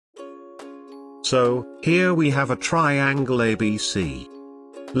So, here we have a triangle ABC.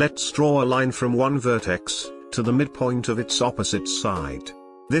 Let's draw a line from one vertex to the midpoint of its opposite side.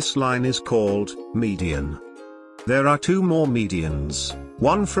 This line is called median. There are two more medians,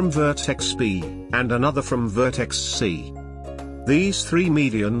 one from vertex B and another from vertex C. These three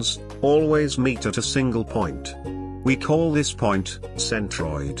medians always meet at a single point. We call this point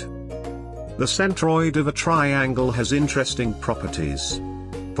centroid. The centroid of a triangle has interesting properties.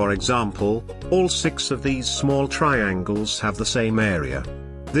 For example, all 6 of these small triangles have the same area.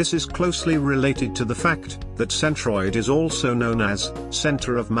 This is closely related to the fact that centroid is also known as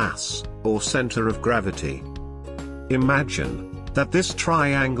center of mass, or center of gravity. Imagine that this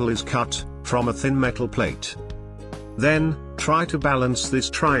triangle is cut from a thin metal plate. Then, try to balance this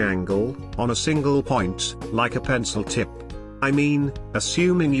triangle on a single point, like a pencil tip. I mean,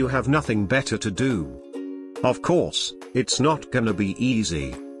 assuming you have nothing better to do. Of course, it's not gonna be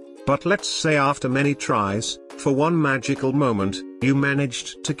easy. But let's say after many tries, for one magical moment, you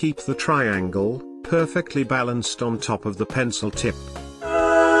managed to keep the triangle perfectly balanced on top of the pencil tip.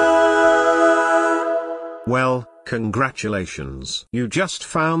 Well, congratulations! You just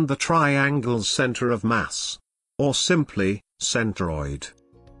found the triangle's center of mass. Or simply, centroid.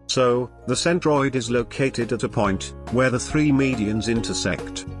 So, the centroid is located at a point where the 3 medians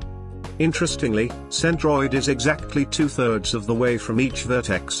intersect. Interestingly, centroid is exactly 2/3 of the way from each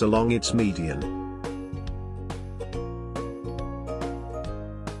vertex along its median.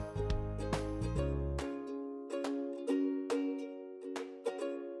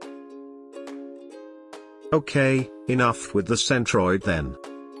 Okay, enough with the centroid then.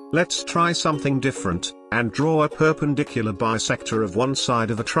 Let's try something different, and draw a perpendicular bisector of one side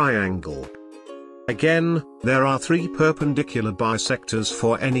of a triangle. Again, there are 3 perpendicular bisectors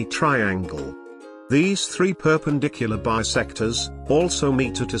for any triangle. These 3 perpendicular bisectors also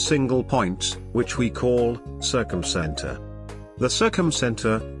meet at a single point, which we call circumcenter. The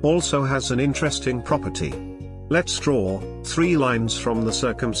circumcenter also has an interesting property. Let's draw 3 lines from the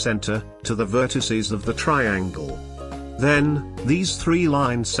circumcenter to the vertices of the triangle. Then, these 3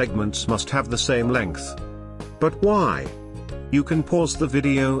 line segments must have the same length. But why? You can pause the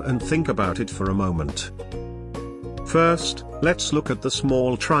video and think about it for a moment. First, let's look at the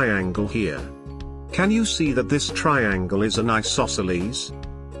small triangle here. Can you see that this triangle is an isosceles?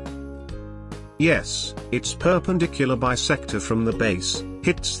 Yes, its perpendicular bisector from the base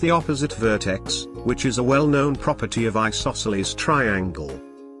hits the opposite vertex, which is a well-known property of isosceles triangle.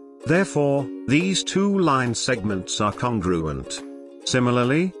 Therefore, these 2 line segments are congruent.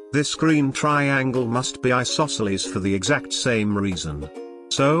 Similarly, this green triangle must be isosceles for the exact same reason.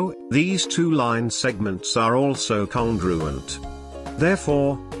 So, these 2 line segments are also congruent.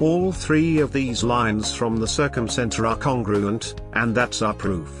 Therefore, all 3 of these lines from the circumcenter are congruent, and that's our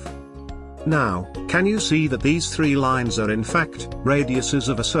proof. Now, can you see that these 3 lines are in fact radiuses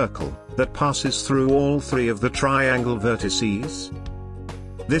of a circle that passes through all 3 of the triangle vertices?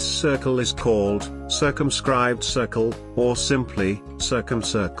 This circle is called circumscribed circle, or simply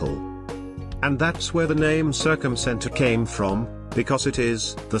circumcircle. And that's where the name circumcenter came from, because it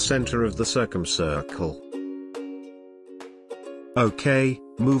is the center of the circumcircle. Okay,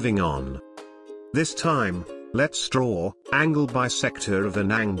 moving on. This time, let's draw angle bisector of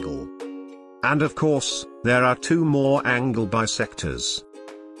an angle. And of course, there are 2 more angle bisectors.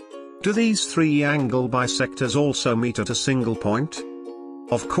 Do these 3 angle bisectors also meet at a single point?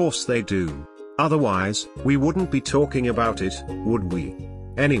 Of course they do. Otherwise, we wouldn't be talking about it, would we?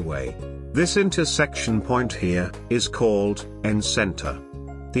 Anyway, this intersection point here is called Incenter.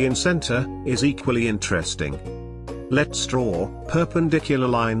 The Incenter is equally interesting. Let's draw perpendicular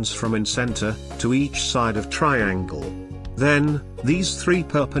lines from Incenter to each side of triangle. Then, these 3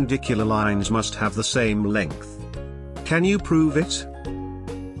 perpendicular lines must have the same length. Can you prove it?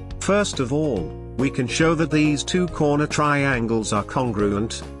 First of all, we can show that these 2 corner triangles are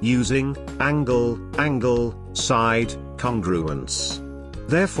congruent, using angle, side, congruence.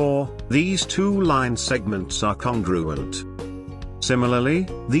 Therefore, these 2 line segments are congruent. Similarly,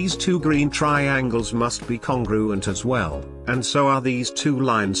 these 2 green triangles must be congruent as well, and so are these 2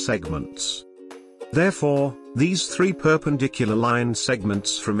 line segments. Therefore, these 3 perpendicular line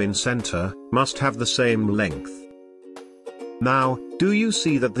segments from Incenter must have the same length. Now, do you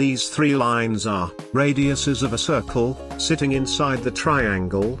see that these 3 lines are radiuses of a circle, sitting inside the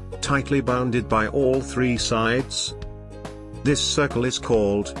triangle, tightly bounded by all 3 sides? This circle is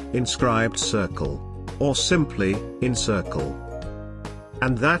called inscribed circle, or simply incircle.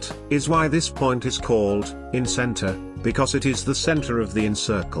 And that is why this point is called Incenter, because it is the center of the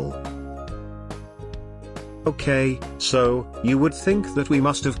incircle. Okay, so, you would think that we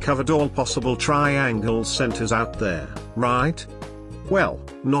must have covered all possible triangle centers out there, right? Well,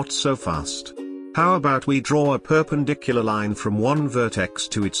 not so fast. How about we draw a perpendicular line from one vertex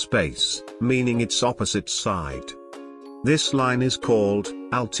to its base, meaning its opposite side. This line is called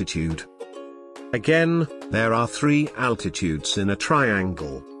altitude. Again, there are 3 altitudes in a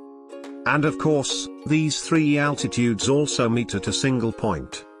triangle. And of course, these 3 altitudes also meet at a single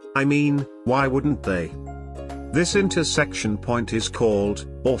point. I mean, why wouldn't they? This intersection point is called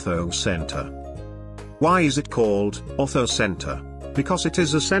orthocenter. Why is it called orthocenter? Because it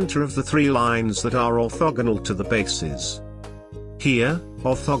is a center of the 3 lines that are orthogonal to the bases. Here,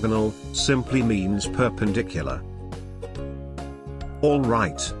 orthogonal simply means perpendicular.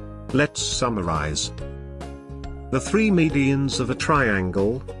 Alright. Let's summarize. The 3 medians of a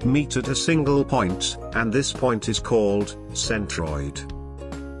triangle meet at a single point, and this point is called centroid.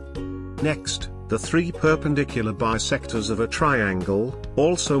 Next, the 3 perpendicular bisectors of a triangle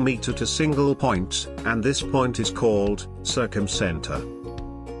also meet at a single point, and this point is called circumcenter.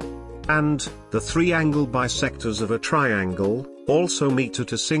 And the 3 angle bisectors of a triangle also meet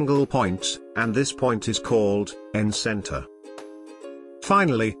at a single point, and this point is called incenter.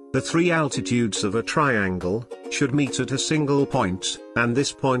 Finally, the 3 altitudes of a triangle should meet at a single point, and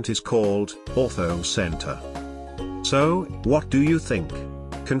this point is called orthocenter. So, what do you think?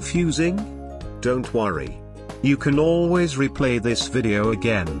 Confusing? Don't worry. You can always replay this video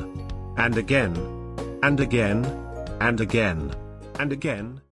again. And again. And again. And again. And again.